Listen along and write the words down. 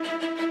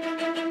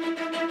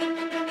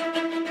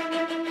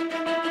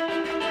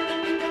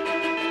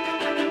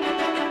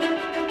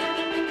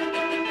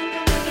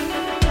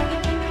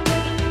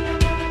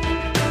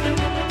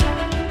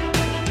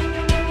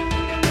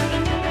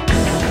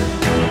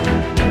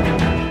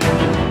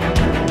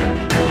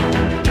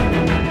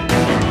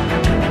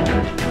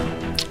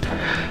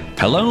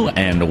Hello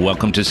and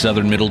welcome to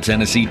Southern Middle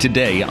Tennessee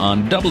Today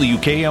on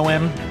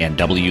WKOM and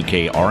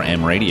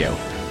WKRM Radio,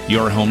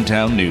 your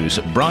hometown news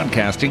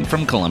broadcasting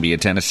from Columbia,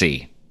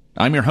 Tennessee.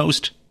 I'm your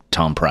host,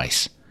 Tom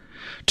Price.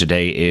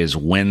 Today is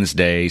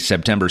Wednesday,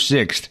 September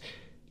 6th,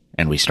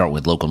 and we start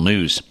with local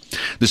news.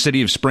 The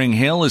city of Spring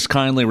Hill is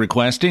kindly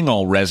requesting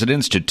all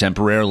residents to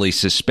temporarily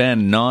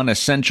suspend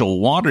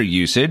non-essential water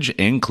usage,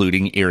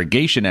 including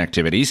irrigation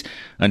activities,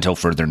 until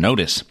further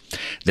notice.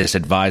 This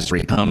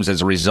advisory comes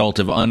as a result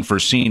of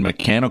unforeseen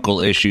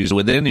mechanical issues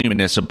within the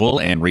municipal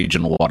and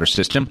regional water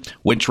system,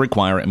 which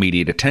require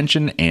immediate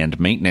attention and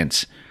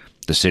maintenance.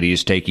 The city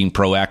is taking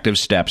proactive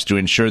steps to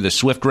ensure the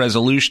swift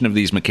resolution of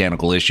these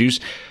mechanical issues.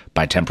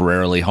 By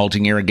temporarily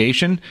halting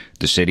irrigation,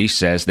 the city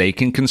says they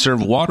can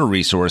conserve water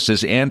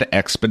resources and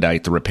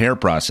expedite the repair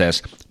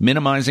process,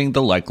 minimizing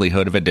the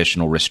likelihood of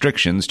additional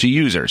restrictions to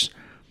users.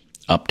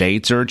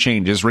 Updates or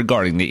changes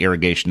regarding the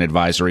irrigation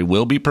advisory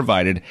will be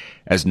provided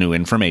as new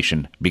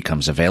information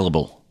becomes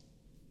available.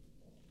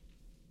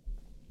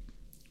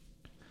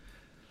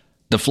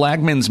 The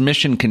Flagman's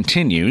Mission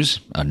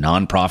Continues, a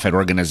nonprofit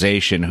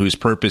organization whose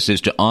purpose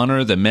is to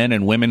honor the men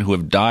and women who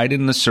have died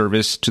in the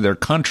service to their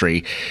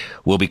country,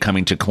 will be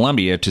coming to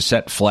Columbia to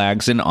set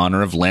flags in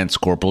honor of Lance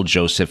Corporal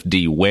Joseph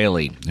D.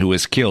 Whaley, who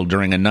was killed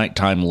during a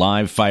nighttime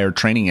live fire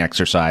training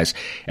exercise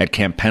at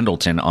Camp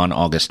Pendleton on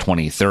August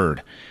 23rd.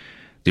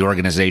 The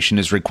organization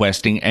is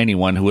requesting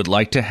anyone who would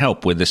like to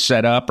help with the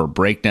setup or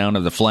breakdown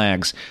of the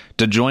flags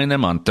to join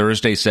them on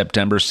Thursday,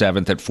 September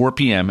 7th at 4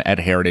 p.m. at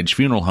Heritage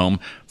Funeral Home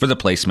for the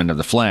placement of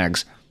the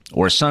flags,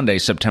 or Sunday,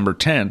 September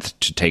 10th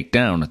to take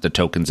down the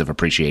tokens of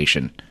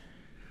appreciation.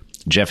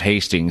 Jeff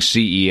Hastings,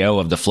 CEO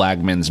of the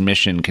Flagman's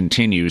Mission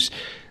Continues,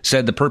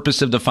 said the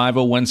purpose of the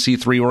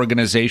 501c3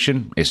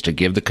 organization is to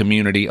give the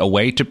community a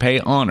way to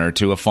pay honor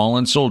to a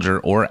fallen soldier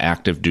or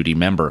active duty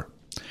member.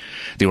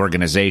 The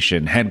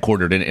organization,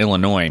 headquartered in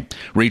Illinois,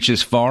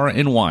 reaches far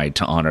and wide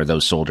to honor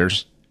those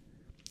soldiers.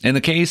 In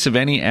the case of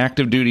any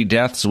active duty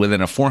deaths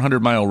within a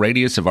 400-mile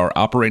radius of our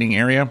operating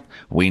area,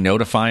 we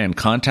notify and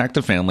contact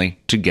the family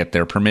to get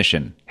their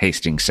permission,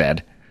 Hastings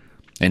said.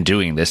 In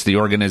doing this, the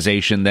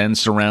organization then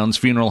surrounds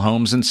funeral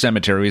homes and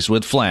cemeteries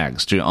with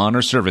flags to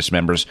honor service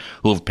members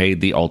who have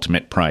paid the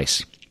ultimate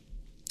price.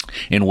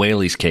 In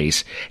Whaley's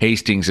case,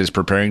 Hastings is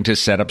preparing to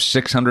set up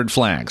 600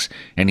 flags,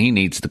 and he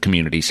needs the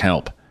community's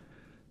help.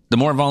 The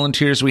more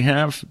volunteers we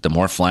have, the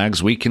more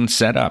flags we can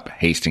set up,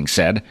 Hastings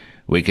said.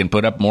 We can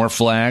put up more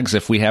flags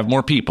if we have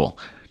more people.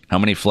 How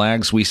many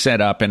flags we set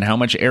up and how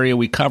much area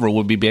we cover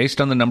will be based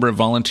on the number of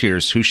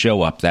volunteers who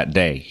show up that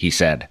day, he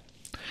said.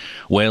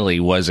 Whaley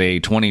was a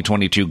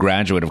 2022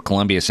 graduate of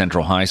Columbia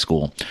Central High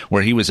School,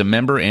 where he was a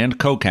member and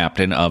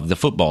co-captain of the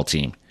football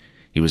team.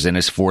 He was in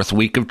his fourth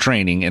week of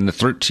training in the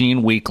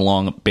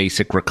 13-week-long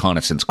basic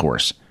reconnaissance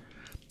course.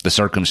 The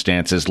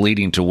circumstances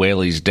leading to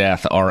Whaley's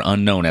death are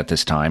unknown at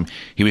this time.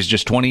 He was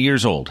just 20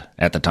 years old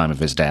at the time of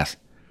his death.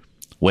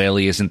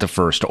 Whaley isn't the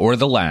first or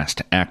the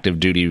last active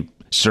duty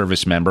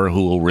service member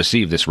who will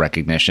receive this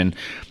recognition.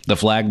 The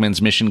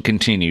Flagman's Mission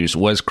Continues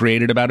was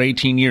created about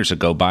 18 years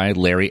ago by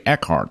Larry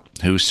Eckhart,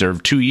 who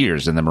served 2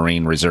 years in the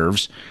Marine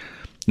Reserves.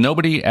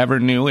 Nobody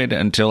ever knew it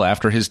until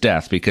after his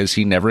death because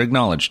he never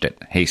acknowledged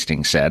it,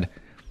 Hastings said.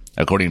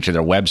 According to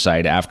their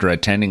website, after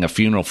attending a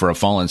funeral for a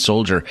fallen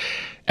soldier,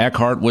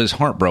 Eckhart was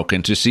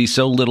heartbroken to see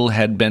so little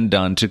had been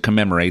done to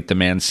commemorate the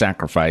man's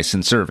sacrifice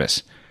and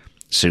service.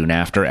 Soon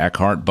after,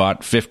 Eckhart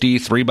bought 50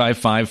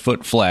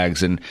 3x5-foot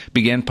flags and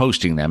began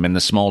posting them in the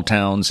small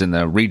towns in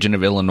the region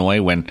of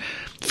Illinois when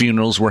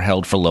funerals were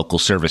held for local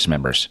service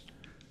members.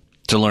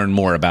 To learn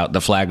more about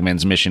the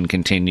Flagman's Mission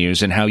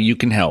Continues and how you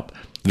can help,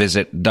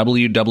 visit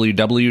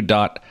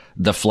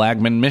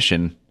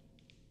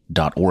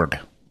www.theflagmanmission.org.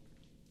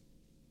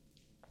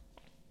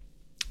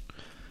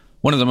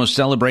 One of the most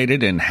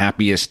celebrated and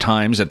happiest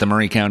times at the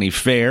Maury County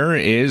Fair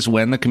is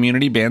when the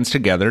community bands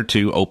together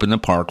to open the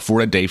park for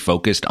a day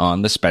focused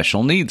on the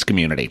special needs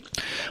community.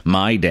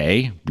 My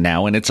Day,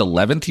 now in its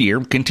 11th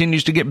year,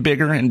 continues to get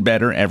bigger and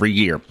better every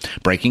year,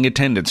 breaking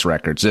attendance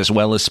records as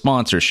well as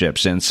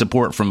sponsorships and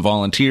support from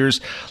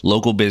volunteers,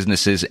 local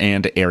businesses,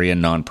 and area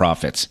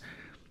nonprofits.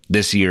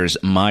 This year's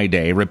My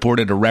Day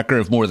reported a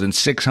record of more than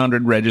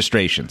 600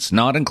 registrations,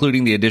 not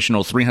including the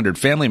additional 300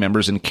 family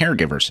members and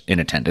caregivers in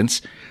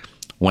attendance.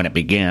 When it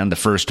began, the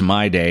first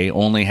My Day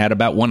only had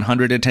about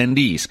 100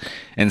 attendees,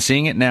 and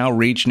seeing it now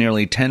reach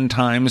nearly 10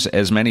 times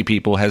as many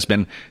people has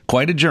been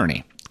quite a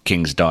journey,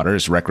 King's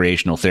Daughters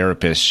recreational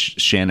therapist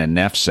Shannon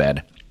Neff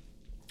said.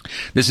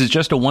 This is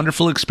just a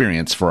wonderful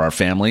experience for our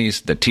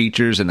families, the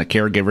teachers, and the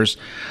caregivers.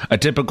 A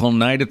typical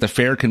night at the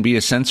fair can be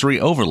a sensory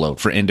overload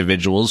for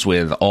individuals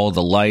with all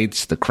the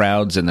lights, the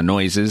crowds, and the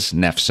noises,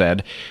 Neff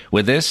said.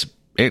 With this,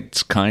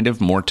 it's kind of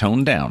more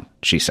toned down,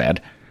 she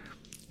said.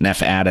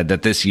 Neff added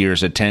that this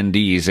year's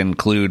attendees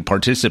include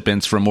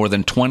participants from more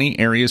than 20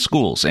 area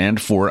schools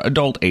and 4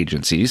 adult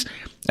agencies,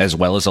 as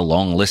well as a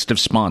long list of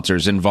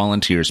sponsors and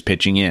volunteers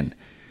pitching in.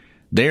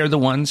 They are the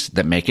ones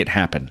that make it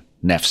happen,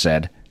 Neff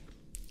said.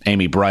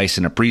 Amy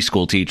Bryson, a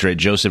preschool teacher at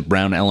Joseph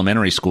Brown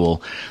Elementary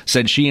School,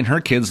 said she and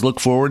her kids look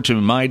forward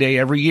to My Day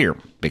every year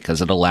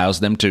because it allows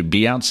them to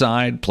be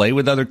outside, play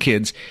with other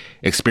kids,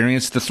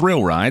 experience the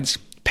thrill rides,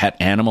 pet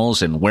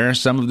animals, and wear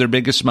some of their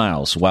biggest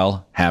smiles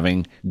while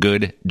having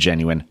good,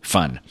 genuine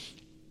fun.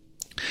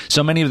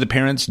 So many of the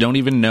parents don't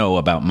even know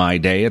about My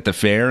Day at the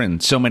fair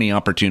and so many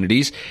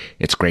opportunities.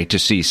 It's great to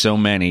see so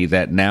many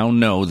that now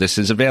know this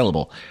is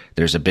available.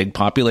 There's a big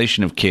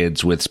population of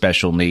kids with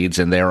special needs,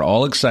 and they're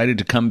all excited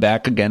to come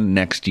back again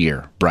next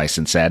year,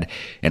 Bryson said,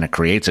 and it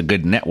creates a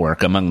good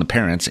network among the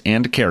parents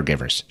and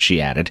caregivers, she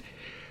added.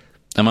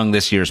 Among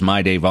this year's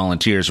My Day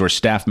volunteers were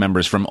staff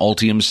members from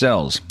Ultium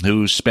Cells,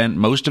 who spent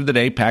most of the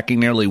day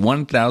packing nearly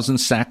 1,000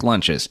 sack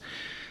lunches.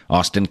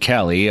 Austin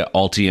Kelly,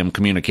 Ultium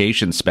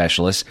Communications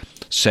Specialist,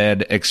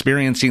 said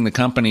experiencing the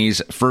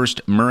company's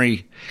first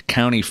Murray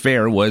County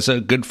Fair was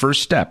a good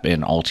first step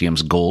in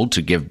Ultium's goal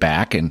to give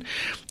back, and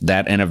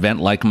that an event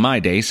like My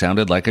Day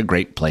sounded like a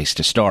great place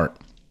to start.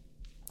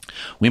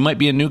 We might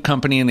be a new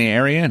company in the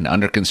area and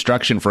under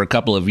construction for a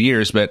couple of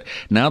years, but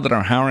now that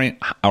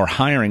our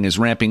hiring is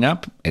ramping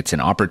up, it's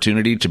an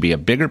opportunity to be a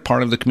bigger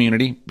part of the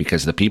community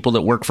because the people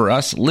that work for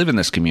us live in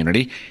this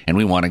community, and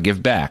we want to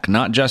give back,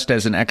 not just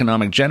as an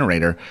economic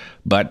generator,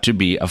 but to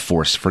be a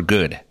force for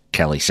good,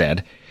 Kelly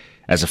said.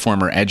 As a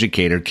former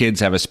educator,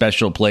 kids have a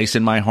special place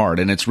in my heart,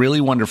 and it's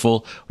really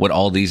wonderful what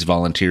all these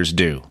volunteers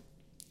do.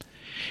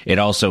 It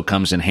also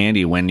comes in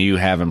handy when you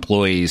have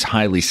employees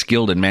highly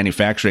skilled in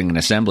manufacturing and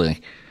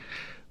assembly.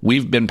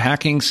 We've been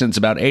packing since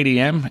about 8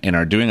 a.m. and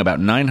are doing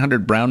about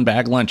 900 brown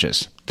bag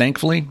lunches.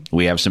 Thankfully,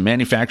 we have some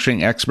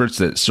manufacturing experts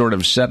that sort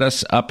of set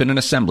us up in an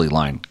assembly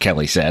line,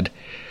 Kelly said.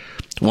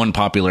 One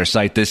popular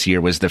site this year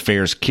was the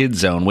fair's Kids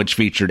Zone, which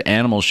featured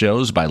animal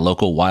shows by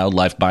local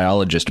wildlife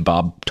biologist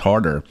Bob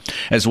Tarter,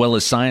 as well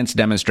as science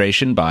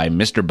demonstration by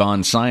Mr.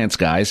 Bond Science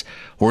Guys,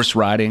 horse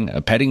riding,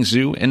 a petting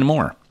zoo, and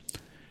more.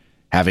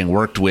 Having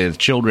worked with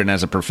children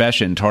as a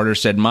profession, Tarter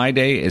said My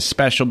Day is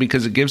special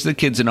because it gives the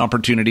kids an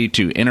opportunity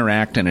to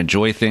interact and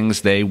enjoy things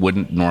they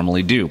wouldn't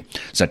normally do,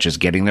 such as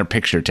getting their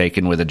picture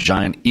taken with a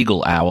giant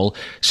eagle owl,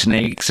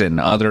 snakes, and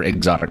other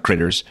exotic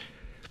critters.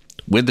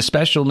 With the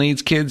special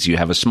needs kids, you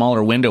have a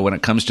smaller window when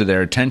it comes to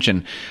their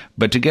attention,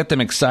 but to get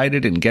them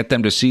excited and get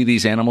them to see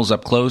these animals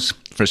up close,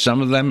 for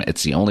some of them,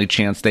 it's the only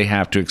chance they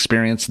have to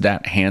experience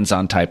that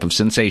hands-on type of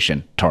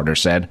sensation, Tarter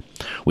said.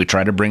 We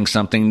try to bring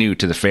something new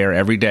to the fair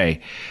every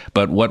day,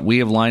 but what we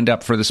have lined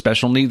up for the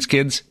special needs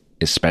kids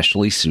is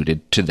specially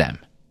suited to them,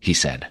 he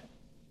said.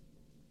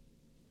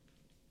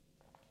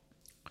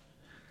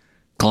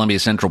 Columbia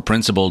Central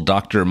Principal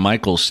Dr.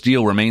 Michael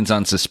Steele remains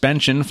on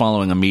suspension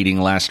following a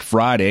meeting last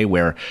Friday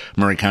where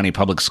Murray County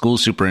Public School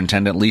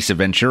Superintendent Lisa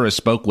Ventura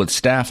spoke with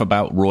staff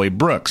about Roy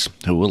Brooks,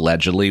 who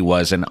allegedly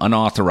was an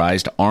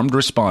unauthorized armed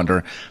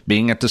responder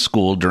being at the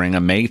school during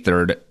a May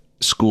 3rd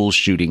school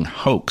shooting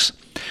hoax.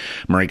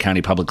 Murray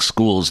County Public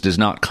Schools does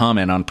not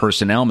comment on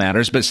personnel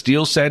matters, but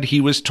Steele said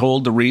he was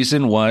told the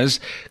reason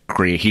was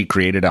he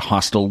created a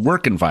hostile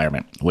work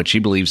environment, which he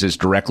believes is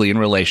directly in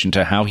relation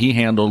to how he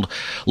handled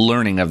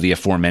learning of the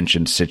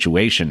aforementioned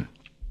situation.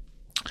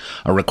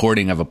 A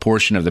recording of a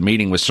portion of the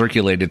meeting was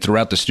circulated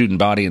throughout the student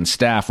body and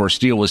staff where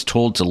Steele was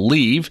told to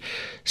leave.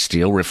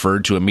 Steele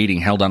referred to a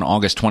meeting held on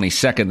August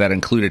 22nd that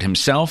included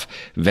himself,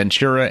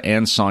 Ventura,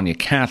 and Sonia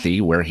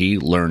Cathy, where he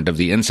learned of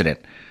the incident.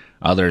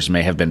 Others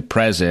may have been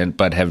present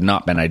but have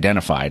not been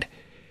identified.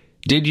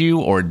 Did you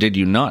or did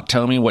you not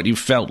tell me what you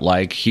felt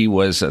like he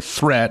was a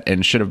threat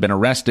and should have been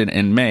arrested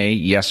in May,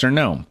 yes or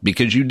no?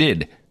 Because you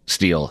did,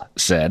 Steele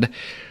said.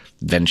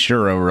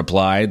 Ventura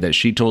replied that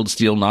she told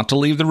Steele not to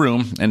leave the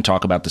room and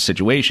talk about the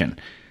situation.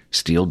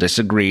 Steele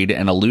disagreed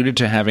and alluded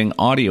to having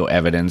audio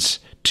evidence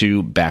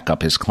to back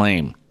up his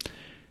claim.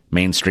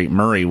 Main Street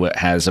Murray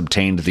has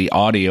obtained the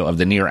audio of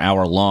the near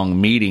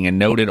hour-long meeting and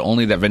noted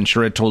only that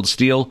Ventura told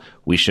Steele,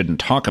 "We shouldn't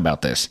talk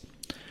about this."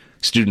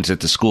 Students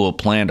at the school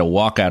planned a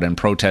walkout in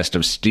protest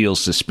of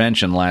Steele's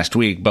suspension last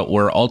week, but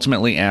were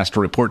ultimately asked to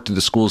report to the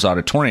school's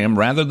auditorium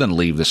rather than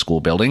leave the school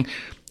building.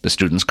 The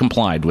students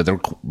complied with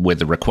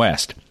the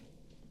request.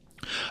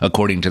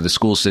 According to the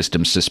school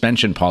system's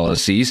suspension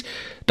policies,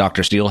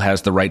 Dr. Steele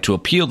has the right to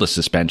appeal the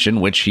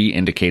suspension, which he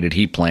indicated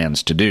he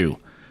plans to do.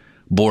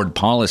 Board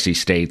policy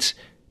states,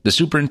 the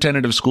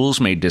superintendent of schools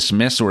may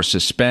dismiss or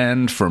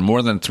suspend for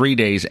more than 3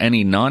 days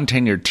any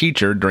non-tenured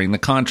teacher during the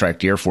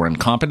contract year for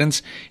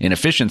incompetence,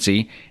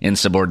 inefficiency,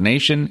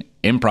 insubordination,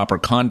 improper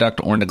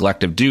conduct, or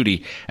neglect of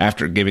duty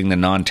after giving the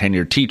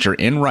non-tenured teacher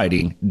in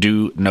writing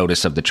due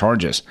notice of the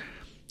charges.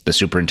 The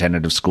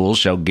superintendent of schools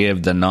shall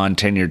give the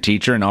non-tenured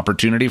teacher an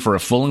opportunity for a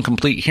full and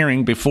complete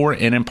hearing before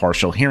an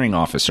impartial hearing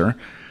officer.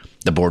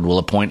 The board will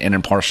appoint an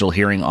impartial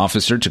hearing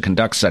officer to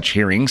conduct such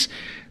hearings.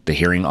 The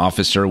hearing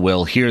officer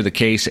will hear the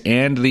case,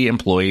 and the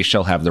employee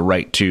shall have the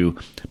right to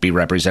be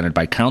represented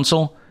by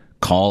counsel,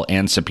 call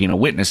and subpoena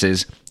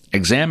witnesses,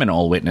 examine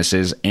all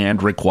witnesses,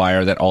 and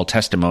require that all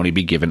testimony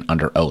be given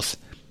under oath.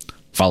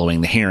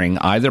 Following the hearing,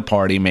 either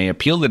party may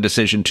appeal the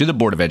decision to the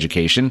Board of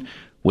Education,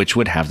 which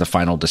would have the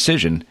final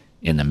decision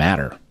in the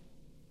matter.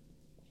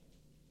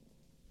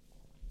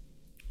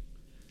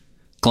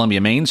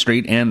 Columbia Main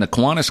Street and the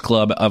Kiwanis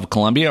Club of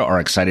Columbia are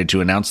excited to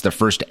announce their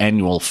first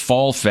annual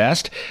Fall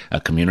Fest, a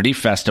community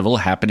festival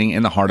happening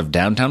in the heart of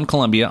downtown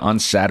Columbia on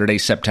Saturday,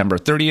 September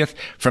 30th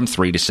from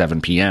 3 to 7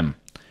 p.m.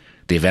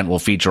 The event will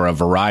feature a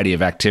variety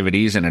of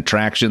activities and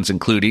attractions,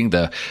 including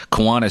the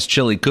Kiwanis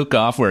Chili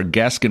Cook-Off, where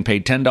guests can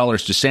pay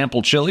 $10 to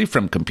sample chili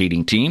from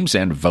competing teams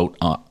and vote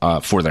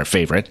for their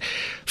favorite.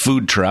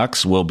 Food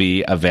trucks will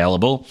be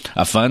available,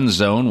 a fun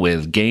zone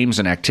with games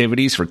and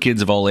activities for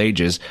kids of all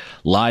ages,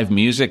 live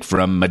music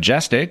from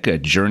Majestic, a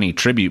Journey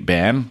tribute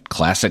band,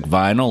 classic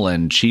vinyl,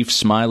 and Chief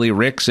Smiley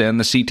Ricks and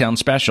the Seatown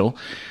Special,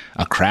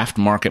 a craft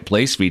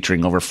marketplace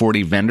featuring over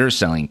 40 vendors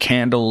selling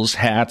candles,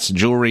 hats,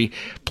 jewelry,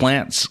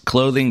 plants,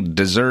 clothing,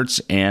 desserts,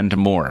 and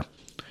more.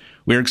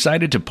 We're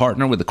excited to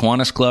partner with the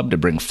Kiwanis Club to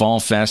bring Fall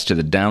Fest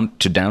to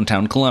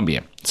downtown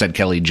Columbia, said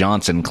Kelly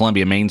Johnson,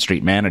 Columbia Main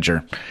Street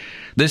manager.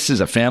 This is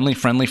a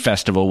family-friendly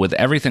festival with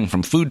everything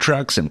from food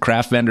trucks and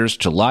craft vendors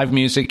to live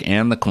music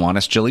and the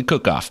Kiwanis Chili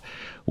Cook-Off.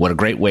 What a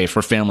great way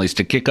for families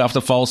to kick off the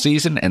fall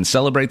season and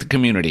celebrate the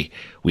community.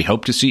 We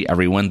hope to see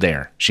everyone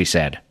there, she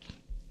said.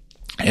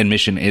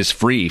 Admission is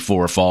free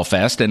for Fall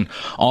Fest, and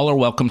all are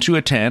welcome to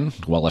attend,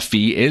 while a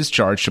fee is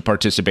charged to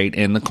participate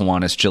in the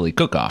Kiwanis Chili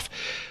Cook-Off.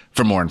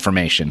 For more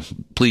information,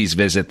 please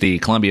visit the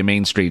Columbia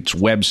Main Street's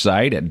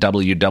website at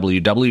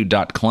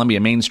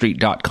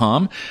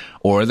www.columbiamainstreet.com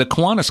or the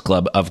Kiwanis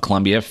Club of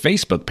Columbia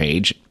Facebook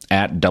page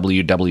at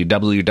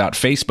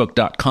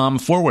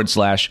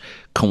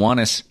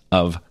www.facebook.com/Kiwanis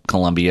of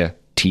Columbia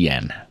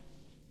TN.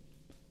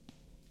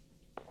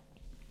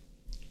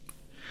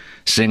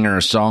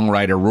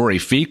 Singer-songwriter Rory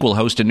Feek will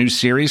host a new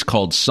series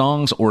called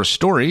Songs or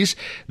Stories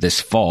this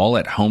fall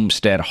at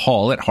Homestead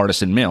Hall at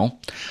Hardison Mill.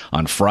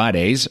 On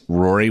Fridays,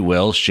 Rory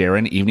will share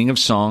an evening of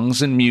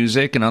songs and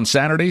music, and on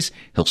Saturdays,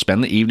 he'll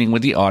spend the evening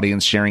with the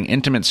audience sharing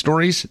intimate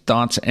stories,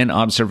 thoughts, and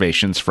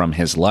observations from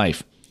his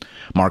life.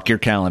 Mark your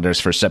calendars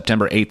for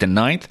September 8th and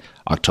 9th,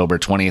 October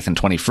 20th and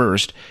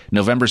 21st,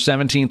 November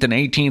 17th and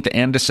 18th,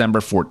 and December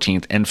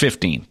 14th and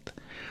 15th.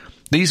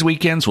 These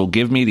weekends will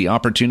give me the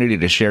opportunity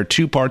to share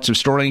two parts of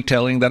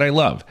storytelling that I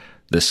love,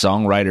 the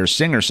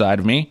songwriter-singer side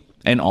of me,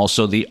 and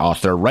also the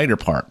author-writer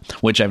part,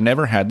 which I've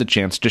never had the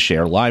chance to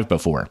share live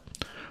before.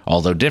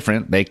 Although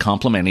different, they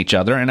complement each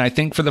other, and I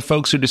think for the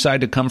folks who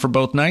decide to come for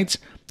both nights,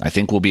 I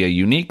think will be a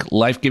unique,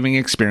 life-giving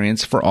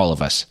experience for all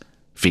of us,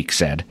 Feek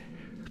said.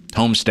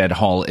 Homestead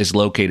Hall is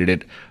located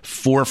at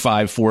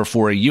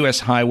 4544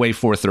 U.S. Highway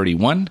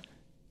 431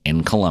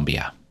 in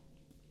Columbia.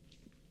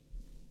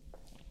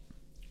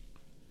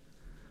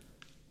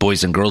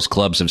 Boys and Girls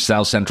Clubs of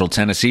South Central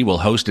Tennessee will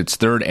host its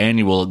third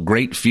annual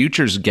Great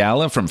Futures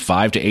Gala from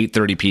 5 to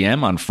 8:30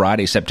 p.m. on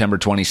Friday, September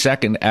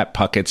 22nd at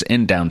Puckett's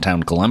in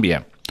downtown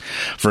Columbia.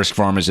 First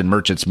Farmers and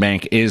Merchants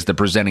Bank is the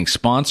presenting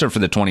sponsor for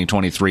the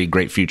 2023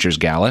 Great Futures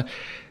Gala.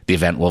 The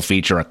event will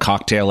feature a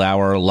cocktail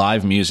hour,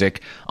 live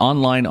music,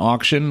 online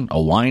auction,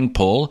 a wine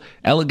pull,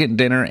 elegant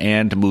dinner,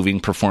 and moving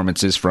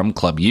performances from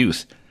club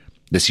youth.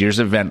 This year's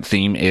event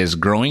theme is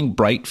Growing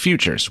Bright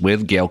Futures,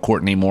 with Gail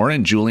Courtney Moore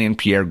and Julian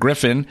Pierre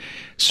Griffin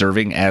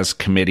serving as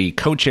committee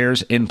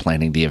co-chairs in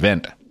planning the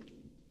event.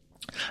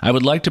 I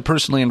would like to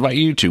personally invite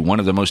you to one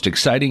of the most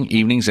exciting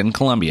evenings in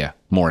Columbia,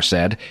 Moore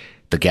said.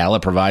 The gala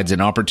provides an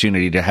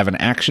opportunity to have an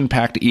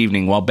action-packed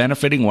evening while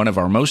benefiting one of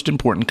our most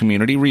important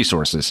community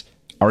resources,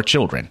 our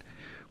children.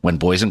 When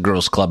Boys and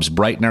Girls Clubs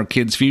brighten our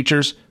kids'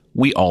 futures,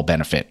 we all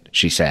benefit,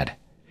 she said.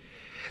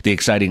 The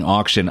exciting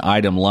auction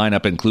item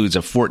lineup includes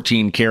a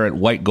 14-karat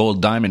white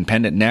gold diamond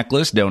pendant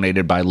necklace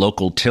donated by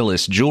local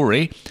Tillis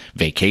Jewelry,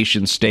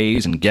 vacation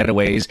stays and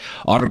getaways,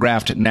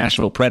 autographed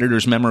Nashville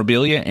Predators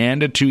memorabilia,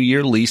 and a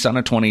 2-year lease on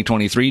a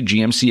 2023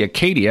 GMC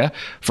Acadia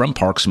from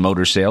Parks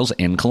Motor Sales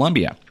in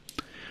Columbia.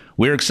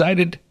 We're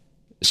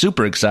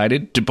super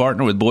excited to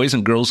partner with Boys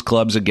and Girls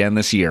Clubs again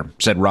this year,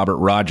 said Robert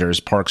Rogers,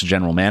 Parks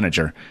General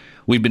Manager.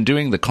 We've been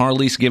doing the car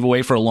lease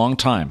giveaway for a long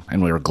time,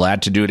 and we are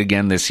glad to do it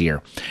again this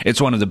year. It's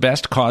one of the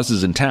best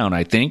causes in town,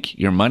 I think.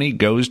 Your money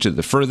goes to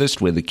the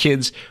furthest with the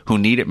kids who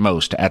need it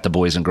most at the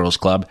Boys and Girls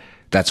Club.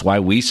 That's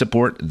why we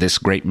support this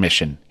great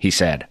mission, he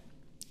said.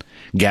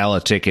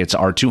 Gala tickets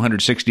are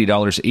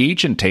 $260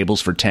 each, and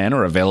tables for 10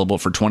 are available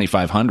for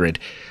 $2,500.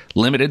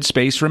 Limited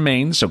space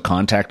remains, so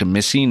contact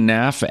Missy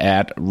Naff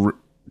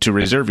to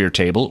reserve your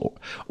table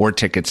or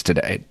tickets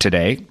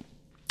today.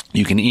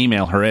 You can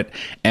email her at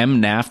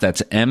mnaff,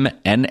 that's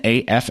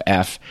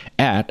MNAFF,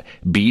 at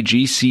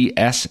bgcsctn.org,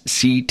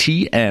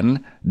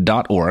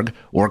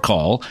 or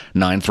call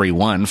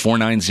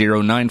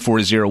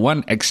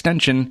 931-490-9401,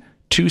 extension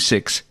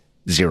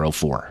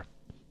 2604.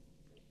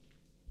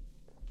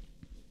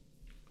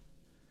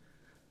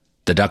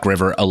 The Duck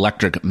River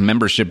Electric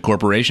Membership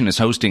Corporation is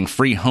hosting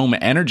free home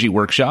energy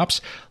workshops.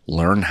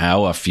 Learn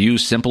how a few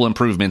simple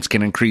improvements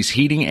can increase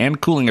heating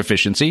and cooling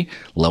efficiency,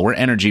 lower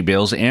energy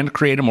bills, and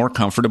create a more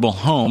comfortable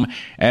home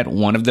at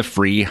one of the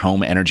free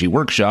home energy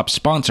workshops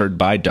sponsored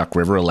by Duck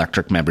River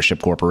Electric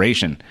Membership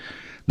Corporation.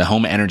 The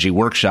Home Energy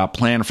Workshop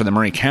planned for the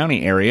Murray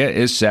County area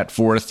is set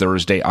for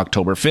Thursday,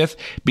 October 5th,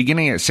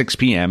 beginning at 6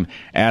 p.m.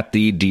 at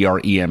the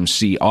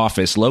DREMC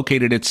office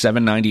located at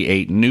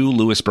 798 New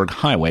Lewisburg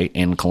Highway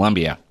in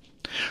Columbia.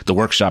 The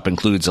workshop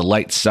includes a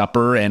light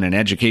supper and an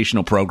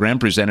educational program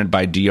presented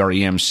by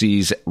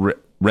DREMC's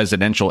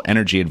residential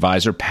energy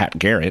advisor, Pat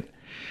Garrett.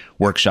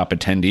 Workshop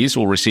attendees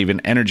will receive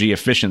an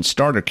energy-efficient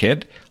starter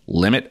kit,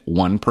 limit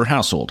 1 per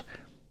household.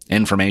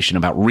 Information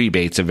about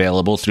rebates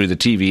available through the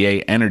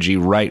TVA Energy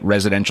Right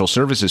Residential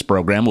Services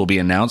Program will be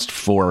announced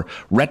for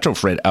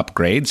retrofit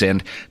upgrades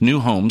and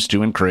new homes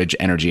to encourage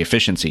energy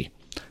efficiency.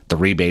 The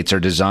rebates are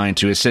designed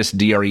to assist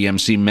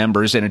DREMC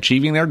members in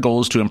achieving their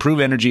goals to improve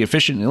energy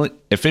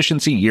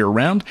efficiency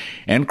year-round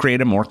and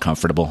create a more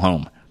comfortable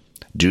home.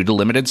 Due to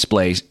limited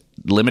space,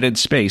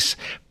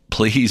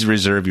 please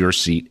reserve your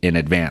seat in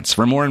advance.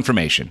 For more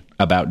information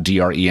about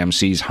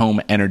DREMC's Home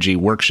Energy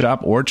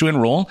Workshop or to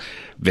enroll,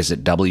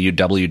 visit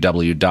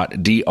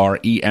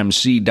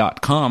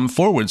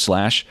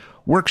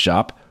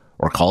www.dremc.com/workshop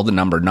or call the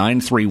number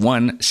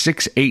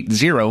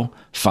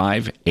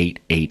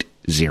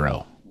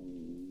 931-680-5880.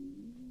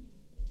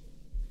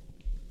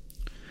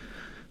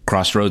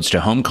 Crossroads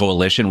to Home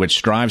Coalition, which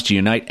strives to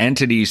unite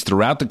entities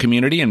throughout the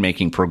community and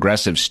making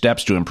progressive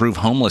steps to improve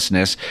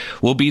homelessness,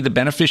 will be the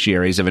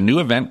beneficiaries of a new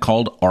event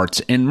called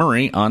Arts in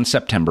Murray on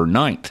September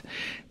 9th.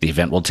 The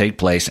event will take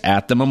place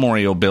at the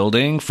Memorial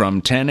Building from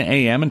 10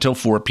 a.m. until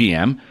 4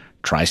 p.m.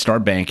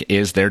 TriStar Bank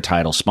is their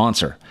title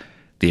sponsor.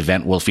 The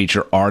event will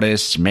feature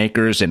artists,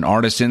 makers, and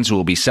artisans who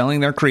will be selling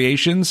their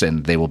creations,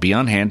 and they will be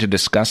on hand to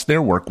discuss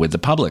their work with the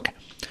public.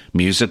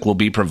 Music will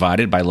be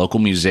provided by local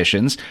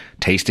musicians.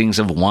 Tastings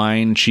of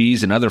wine,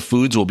 cheese, and other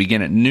foods will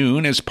begin at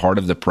noon as part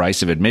of the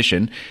price of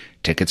admission.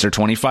 Tickets are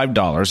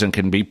 $25 and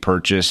can be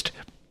purchased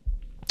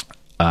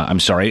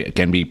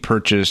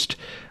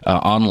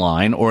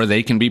online, or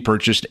they can be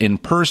purchased in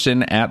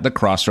person at the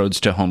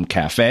Crossroads to Home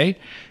Cafe.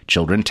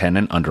 Children 10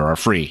 and under are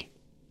free.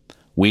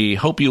 We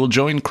hope you will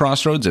join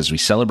Crossroads as we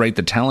celebrate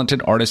the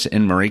talented artists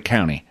in Murray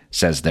County,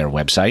 says their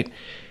website.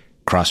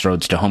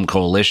 Crossroads to Home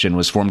Coalition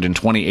was formed in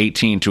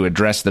 2018 to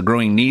address the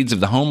growing needs of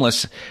the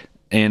homeless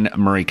in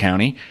Murray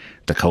County.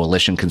 The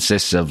coalition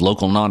consists of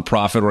local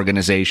nonprofit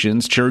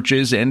organizations,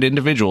 churches, and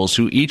individuals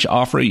who each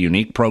offer a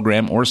unique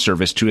program or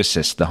service to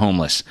assist the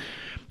homeless.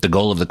 The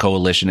goal of the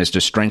coalition is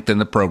to strengthen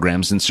the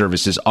programs and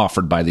services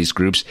offered by these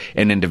groups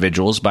and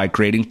individuals by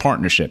creating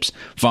partnerships,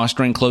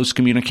 fostering close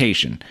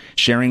communication,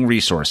 sharing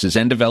resources,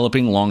 and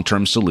developing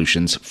long-term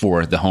solutions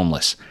for the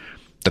homeless.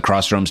 The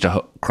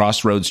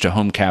Crossroads to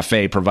Home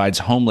Cafe provides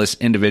homeless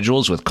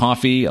individuals with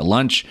coffee, a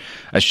lunch,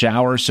 a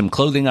shower, some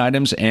clothing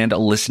items, and a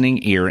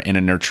listening ear in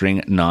a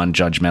nurturing,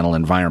 non-judgmental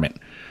environment.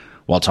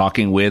 While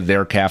talking with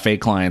their cafe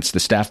clients, the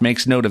staff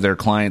makes note of their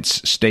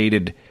clients'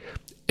 stated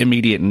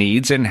immediate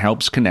needs and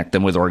helps connect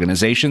them with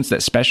organizations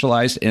that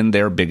specialize in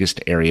their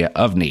biggest area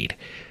of need.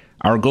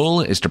 Our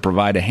goal is to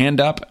provide a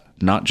hand up,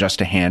 not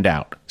just a hand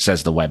out,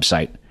 says the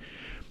website.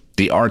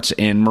 The Arts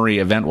in Murray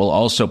event will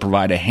also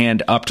provide a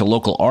hand up to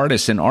local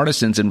artists and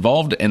artisans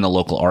involved in the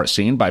local art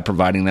scene by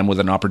providing them with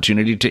an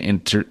opportunity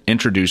to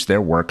introduce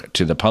their work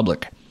to the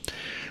public.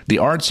 The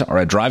arts are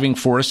a driving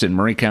force in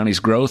Murray County's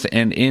growth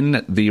and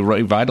in the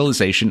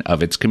revitalization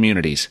of its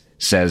communities,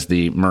 says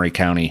the Murray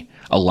County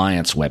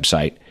Alliance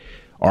website.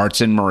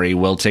 Arts in Murray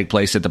will take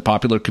place at the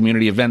popular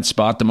community event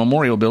spot, the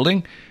Memorial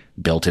Building.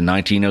 Built in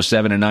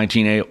 1907 and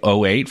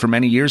 1908, for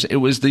many years it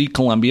was the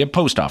Columbia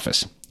Post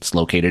Office. It's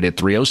located at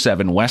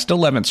 307 West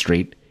 11th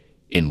Street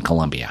in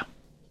Columbia.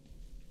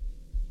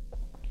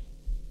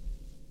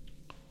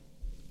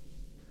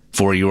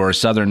 For your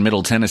southern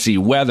Middle Tennessee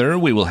weather,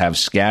 we will have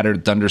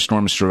scattered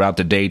thunderstorms throughout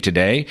the day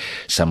today,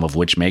 some of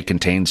which may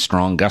contain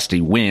strong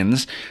gusty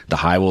winds. The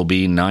high will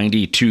be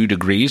 92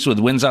 degrees with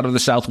winds out of the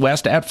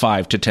southwest at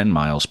 5 to 10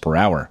 miles per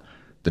hour.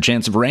 The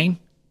chance of rain,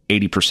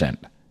 80%.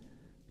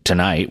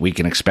 Tonight, we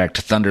can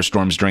expect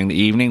thunderstorms during the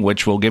evening,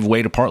 which will give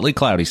way to partly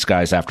cloudy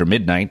skies after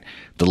midnight.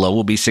 The low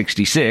will be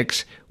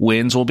 66.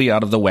 Winds will be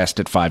out of the west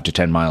at 5 to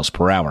 10 miles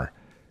per hour.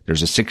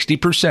 There's a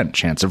 60%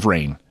 chance of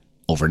rain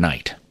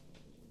overnight.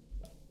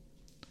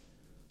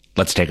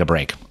 Let's take a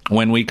break.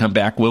 When we come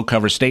back, we'll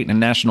cover state and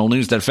national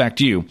news that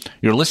affect you.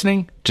 You're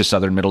listening to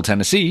Southern Middle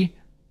Tennessee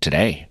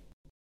Today.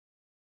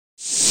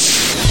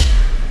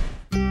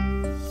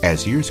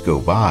 As years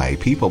go by,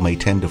 people may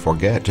tend to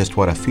forget just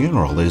what a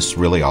funeral is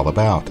really all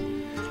about.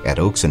 At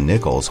Oaks and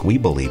Nichols, we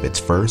believe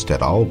it's first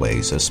and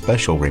always a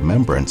special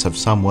remembrance of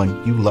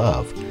someone you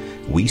love.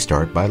 We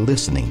start by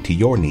listening to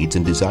your needs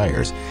and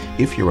desires.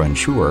 If you're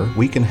unsure,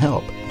 we can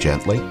help,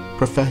 gently,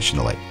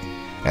 professionally.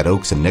 At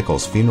Oaks and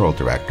Nichols Funeral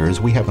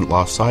Directors, we haven't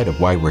lost sight of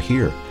why we're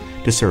here,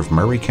 to serve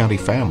Murray County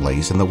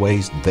families in the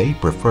ways they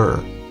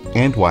prefer.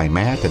 And why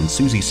Matt and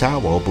Susie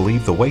Sowell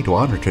believe the way to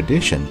honor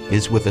tradition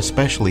is with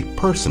especially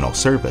personal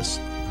service.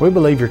 We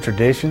believe your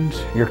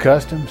traditions, your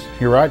customs,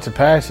 your rites of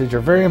passage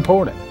are very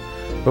important,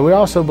 but we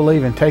also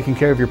believe in taking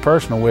care of your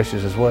personal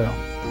wishes as well.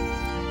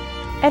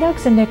 At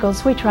Oaks and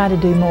Nichols, we try to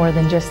do more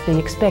than just the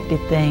expected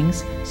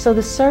things, so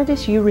the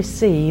service you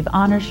receive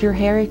honors your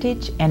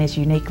heritage and is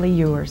uniquely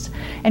yours,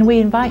 and we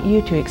invite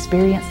you to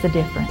experience the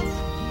difference.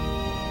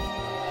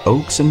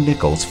 Oaks and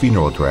Nichols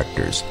Funeral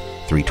Directors,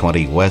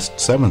 320 West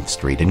 7th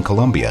Street in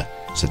Columbia.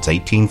 Since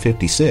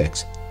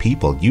 1856,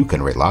 people you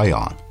can rely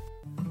on.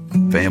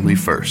 Family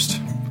first.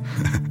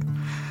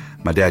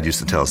 My dad used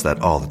to tell us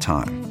that all the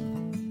time.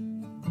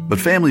 But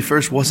family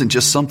first wasn't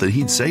just something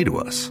he'd say to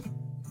us.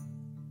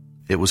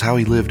 It was how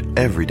he lived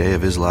every day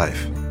of his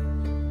life.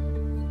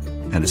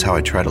 And it's how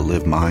I try to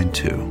live mine,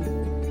 too.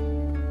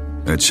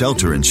 At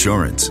Shelter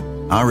Insurance,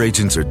 our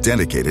agents are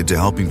dedicated to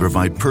helping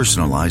provide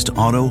personalized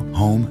auto,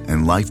 home,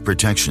 and life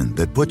protection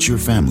that puts your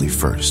family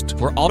first.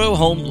 For auto,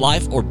 home,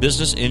 life, or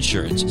business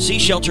insurance, see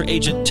Shelter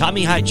Agent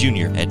Tommy Hyde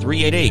Jr. at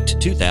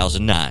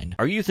 388-2009.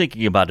 Are you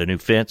thinking about a new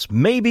fence?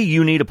 Maybe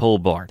you need a pole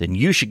barn. Then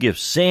you should give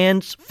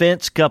Sands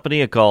Fence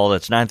Company a call.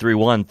 That's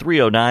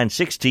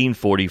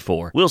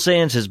 931-309-1644. Will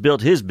Sands has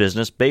built his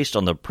business based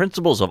on the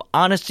principles of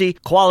honesty,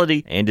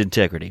 quality, and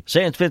integrity.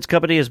 Sands Fence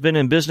Company has been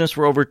in business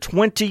for over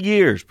 20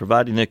 years,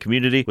 providing the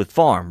community with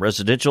farm,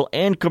 residential,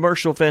 and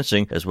commercial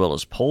fencing, as well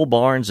as pole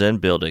barns and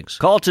buildings.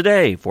 Call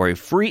today for a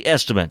free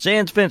estimate.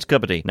 Sands Fence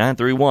Company,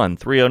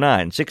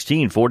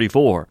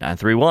 931-309-1644.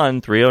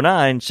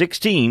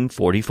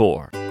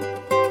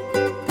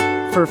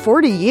 931-309-1644. For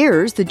 40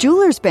 years, the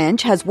Jewelers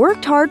Bench has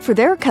worked hard for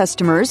their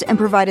customers and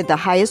provided the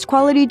highest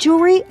quality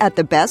jewelry at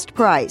the best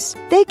price.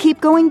 They keep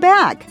going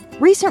back.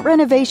 Recent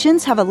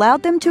renovations have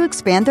allowed them to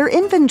expand their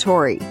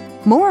inventory.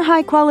 More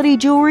high-quality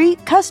jewelry,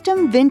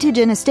 custom vintage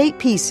and estate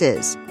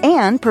pieces,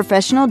 and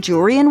professional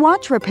jewelry and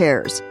watch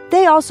repairs.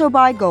 They also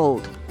buy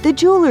gold. The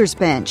Jewelers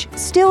Bench.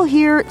 Still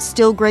here,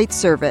 still great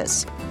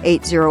service.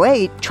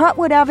 808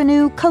 Trotwood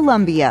Avenue,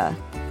 Columbia.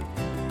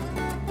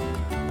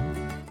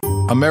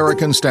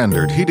 American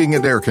Standard Heating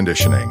and Air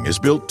Conditioning is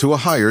built to a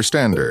higher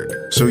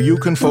standard, so you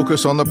can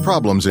focus on the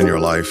problems in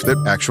your life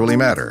that actually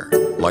matter,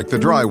 like the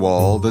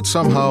drywall that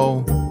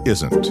somehow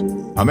isn't.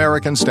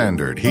 American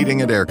Standard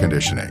Heating and Air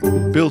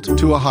Conditioning, built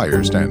to a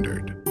higher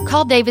standard.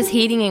 Call Davis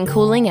Heating and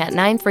Cooling at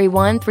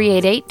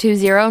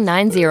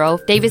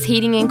 931-388-2090. Davis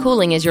Heating and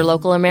Cooling is your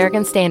local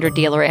American Standard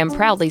dealer and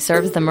proudly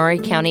serves the Murray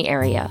County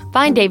area.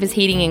 Find Davis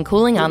Heating and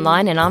Cooling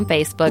online and on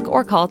Facebook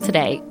or call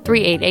today,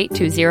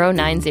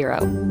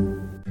 388-2090.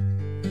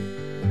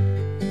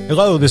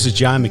 Hello, this is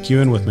John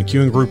McEwen with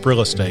McEwen Group Real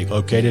Estate,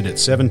 located at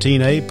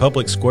 17A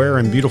Public Square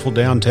in beautiful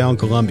downtown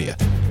Columbia.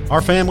 Our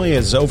family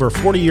has over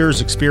 40 years'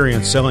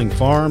 experience selling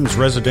farms,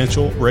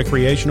 residential,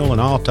 recreational,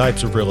 and all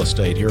types of real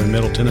estate here in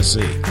Middle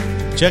Tennessee.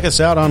 Check us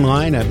out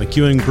online at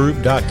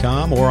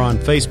McEwenGroup.com or on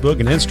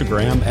Facebook and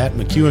Instagram at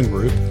McEwen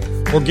Group,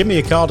 or give me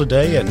a call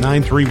today at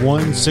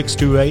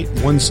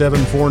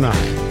 931-628-1749.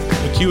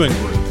 McEwen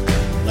Group.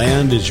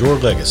 Land is your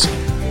legacy.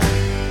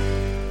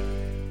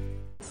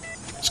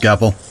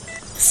 Scalpel.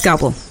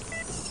 Scalpel.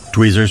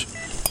 Tweezers.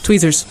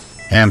 Tweezers.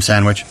 Ham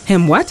sandwich.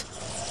 Ham what?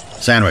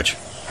 Sandwich. I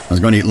was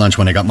going to eat lunch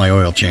when I got my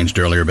oil changed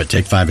earlier, but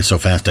Take 5 is so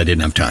fast I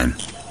didn't have time.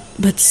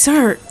 But,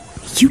 sir,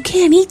 you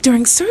can't eat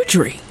during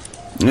surgery.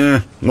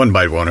 One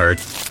bite won't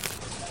hurt.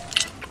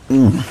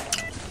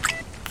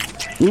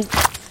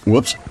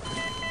 Whoops.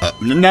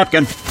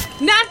 Napkin.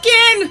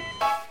 Napkin!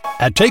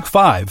 At Take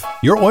 5,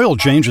 your oil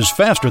change is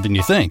faster than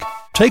you think.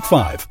 Take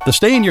 5, the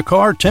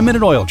stay-in-your-car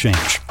 10-minute oil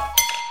change.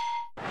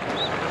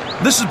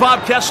 This is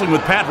Bob Kessling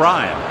with Pat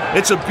Ryan.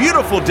 It's a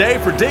beautiful day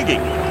for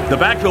digging. The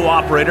backhoe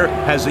operator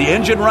has the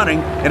engine running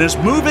and is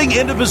moving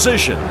into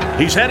position.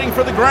 He's heading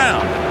for the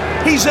ground.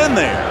 He's in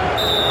there.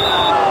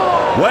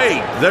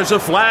 Wait, there's a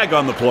flag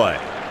on the play.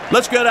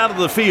 Let's get out of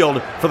the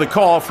field for the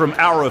call from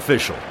our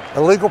official.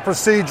 Illegal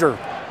procedure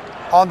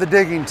on the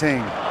digging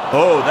team.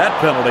 Oh, that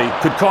penalty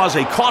could cause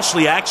a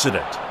costly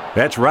accident.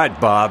 That's right,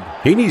 Bob.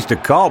 He needs to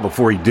call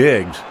before he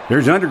digs.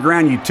 There's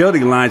underground utility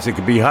lines that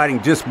could be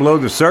hiding just below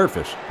the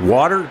surface.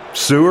 Water,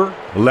 sewer,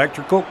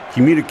 electrical,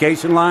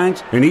 communication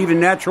lines, and even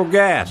natural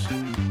gas.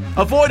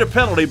 Avoid a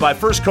penalty by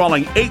first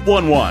calling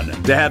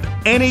 811 to have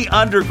any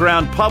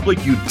underground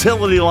public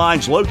utility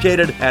lines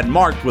located and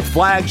marked with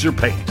flags or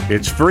paint.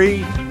 It's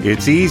free,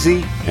 it's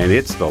easy, and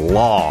it's the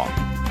law.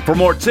 For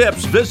more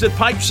tips, visit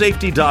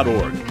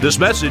pipesafety.org. This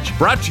message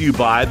brought to you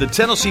by the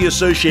Tennessee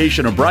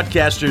Association of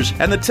Broadcasters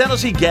and the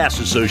Tennessee Gas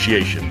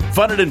Association,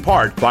 funded in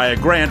part by a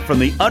grant from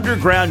the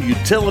Underground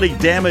Utility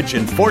Damage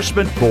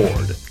Enforcement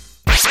Board.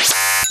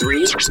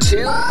 3,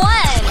 2, 1.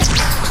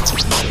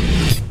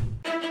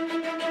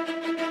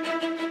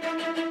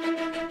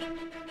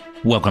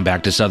 Welcome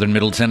back to Southern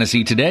Middle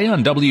Tennessee today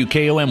on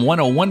WKOM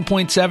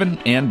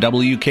 101.7 and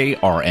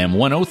WKRM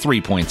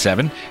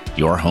 103.7,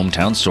 your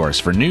hometown source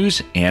for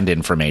news and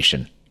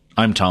information.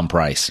 I'm Tom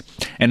Price.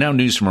 And now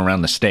news from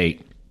around the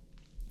state.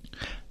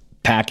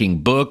 Packing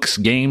books,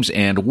 games,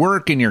 and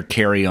work in your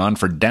carry-on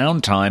for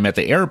downtime at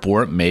the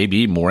airport may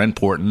be more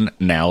important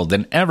now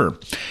than ever.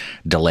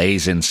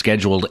 Delays in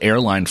scheduled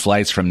airline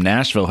flights from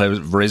Nashville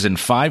have risen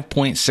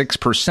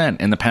 5.6%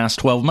 in the past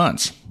 12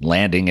 months,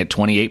 landing at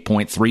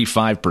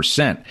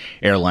 28.35%,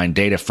 airline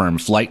data firm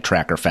Flight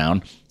Tracker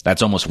found.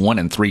 That's almost 1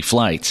 in 3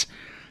 flights.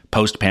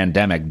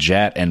 Post-pandemic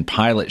jet and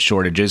pilot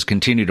shortages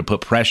continue to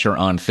put pressure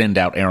on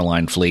thinned-out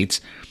airline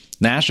fleets.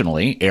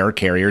 Nationally, air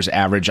carriers'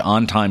 average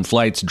on-time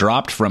flights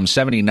dropped from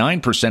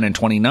 79% in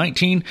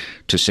 2019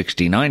 to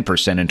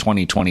 69% in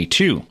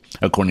 2022,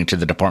 according to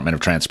the Department of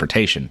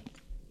Transportation.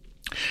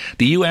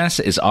 The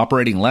U.S. is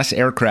operating less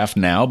aircraft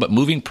now, but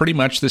moving pretty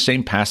much the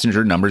same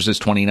passenger numbers as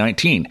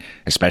 2019,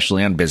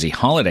 especially on busy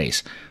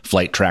holidays,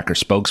 Flight Tracker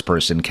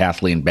spokesperson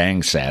Kathleen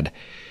Bang said.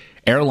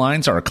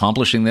 Airlines are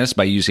accomplishing this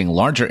by using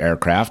larger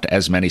aircraft,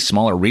 as many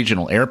smaller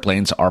regional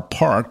airplanes are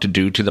parked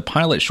due to the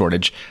pilot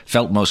shortage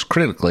felt most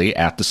critically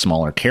at the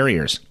smaller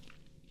carriers.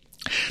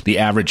 The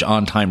average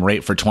on-time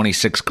rate for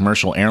 26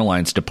 commercial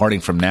airlines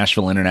departing from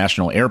Nashville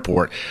International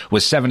Airport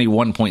was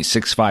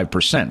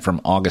 71.65%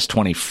 from August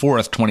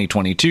 24th,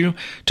 2022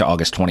 to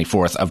August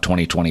 24th of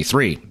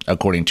 2023,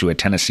 according to a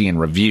Tennessean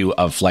review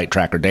of Flight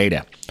Tracker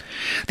data.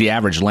 The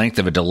average length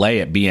of a delay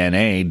at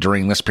BNA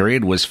during this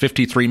period was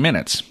 53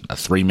 minutes, a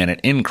 3-minute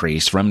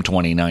increase from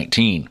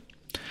 2019.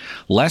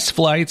 Less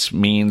flights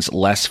means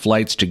less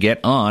flights to get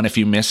on if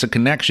you miss a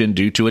connection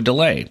due to a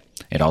delay.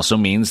 It also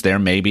means there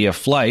may be a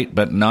flight,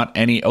 but not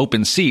any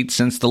open seats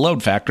since the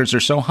load factors are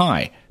so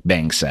high,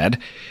 Bang said.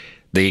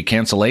 The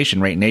cancellation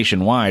rate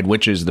nationwide,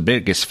 which is the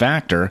biggest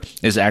factor,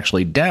 is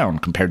actually down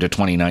compared to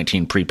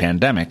 2019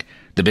 pre-pandemic,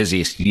 the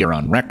busiest year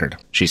on record,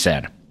 she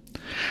said.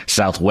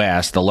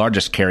 Southwest, the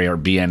largest carrier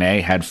at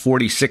BNA, had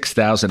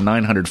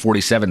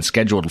 46,947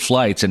 scheduled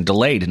flights and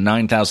delayed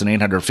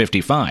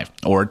 9,855,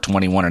 or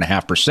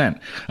 21.5%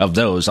 of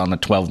those in the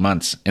 12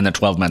 months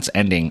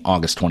ending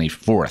August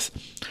 24th.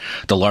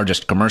 The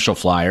largest commercial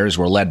flyers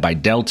were led by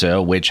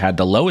Delta, which had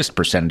the lowest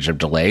percentage of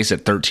delays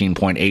at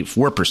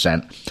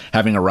 13.84%,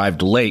 having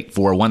arrived late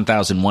for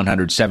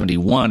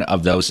 1,171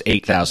 of those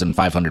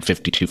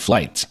 8,552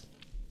 flights.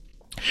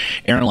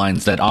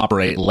 Airlines that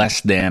operate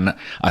less than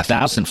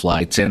 1,000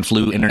 flights and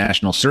flew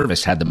international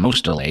service had the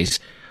most delays.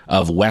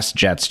 Of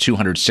WestJet's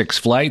 206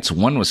 flights,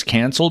 1 was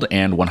canceled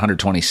and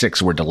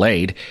 126 were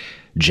delayed.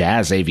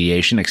 Jazz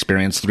Aviation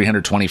experienced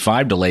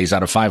 325 delays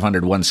out of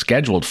 501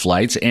 scheduled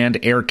flights, and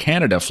Air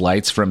Canada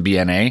flights from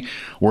BNA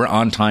were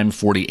on time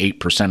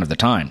 48% of the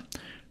time.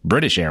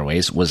 British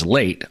Airways was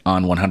late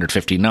on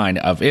 159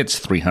 of its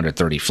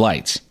 330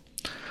 flights.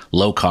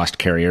 Low-cost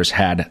carriers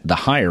had the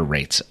higher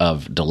rates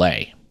of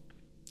delay.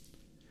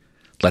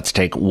 Let's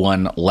take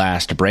one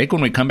last break.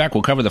 When we come back,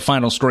 we'll cover the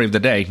final story of the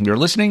day. You're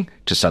listening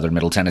to Southern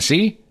Middle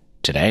Tennessee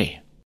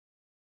Today.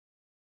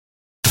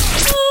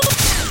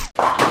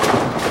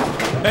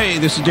 Hey,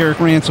 this is Derek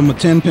Ransom with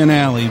 10 Pin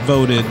Alley,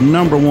 voted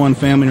 #1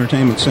 family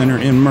entertainment center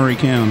in Murray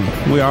County.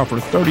 We offer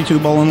 32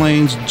 bowling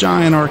lanes,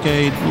 giant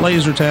arcade,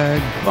 laser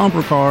tag,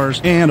 bumper cars,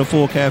 and a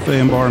full cafe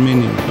and bar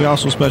menu. We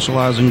also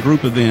specialize in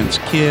group events,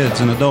 kids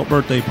and adult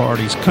birthday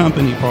parties,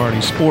 company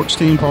parties, sports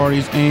team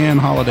parties, and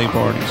holiday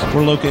parties.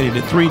 We're located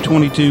at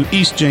 322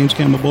 East James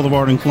Campbell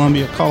Boulevard in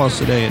Columbia. Call us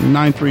today at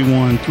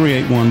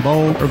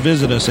 931-381-BOWL or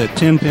visit us at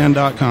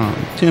 10pin.com.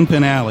 10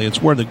 Pin Alley,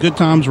 it's where the good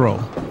times roll.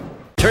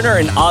 Turner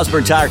and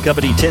Osborne Tire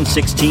Company,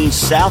 1016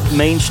 South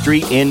Main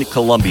Street in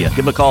Columbia.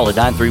 Give them a call at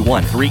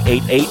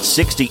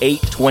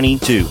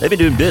 931-388-6822. They've been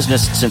doing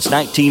business since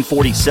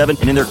 1947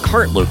 and in their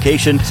current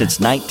location since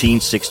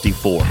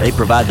 1964. They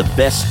provide the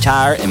best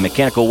tire and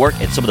mechanical work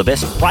at some of the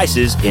best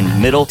prices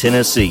in Middle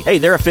Tennessee. Hey,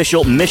 they're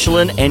official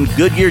Michelin and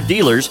Goodyear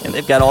dealers, and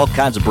they've got all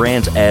kinds of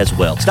brands as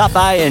well. Stop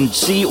by and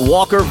see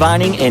Walker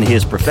Vining and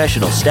his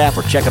professional staff,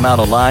 or check them out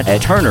online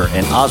at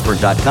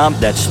turnerandosborne.com.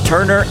 That's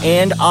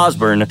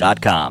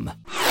turnerandosborne.com.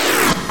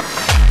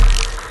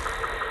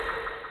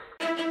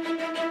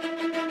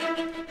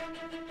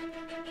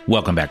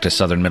 Welcome back to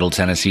Southern Middle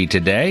Tennessee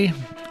Today.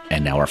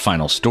 And now our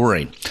final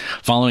story.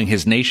 Following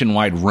his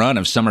nationwide run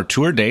of summer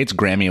tour dates,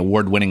 Grammy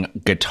Award-winning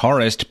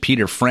guitarist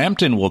Peter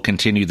Frampton will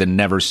continue the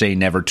Never Say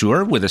Never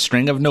tour with a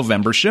string of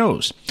November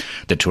shows.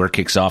 The tour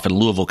kicks off in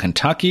Louisville,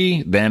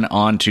 Kentucky, then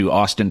on to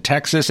Austin,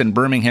 Texas, and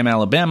Birmingham,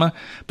 Alabama,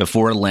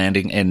 before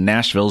landing in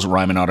Nashville's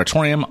Ryman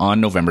Auditorium on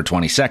November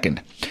 22nd.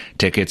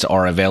 Tickets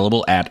are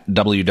available at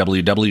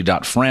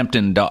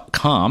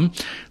www.frampton.com.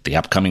 The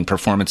upcoming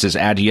performances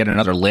add yet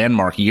another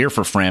landmark year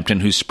for Frampton,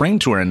 whose spring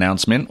tour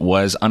announcement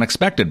was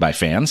unexpected by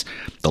fans.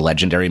 The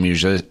legendary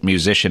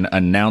musician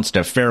announced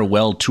a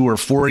farewell tour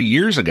 4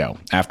 years ago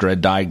after a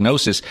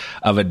diagnosis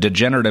of a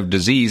degenerative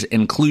disease,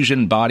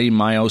 inclusion body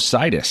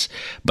myositis.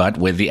 But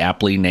with the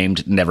aptly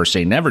named Never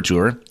Say Never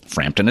tour,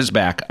 Frampton is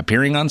back,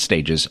 appearing on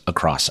stages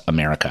across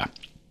America.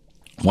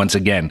 Once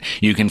again,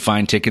 you can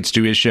find tickets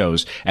to his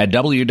shows at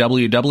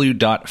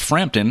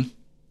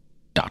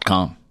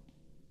www.frampton.com.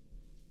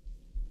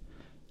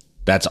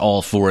 That's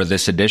all for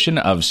this edition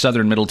of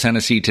Southern Middle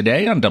Tennessee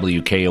Today on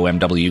WKOM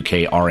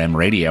WKRM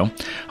Radio.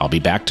 I'll be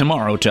back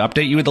tomorrow to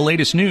update you with the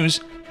latest news.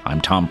 I'm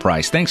Tom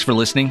Price. Thanks for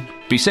listening.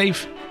 Be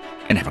safe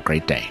and have a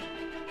great day.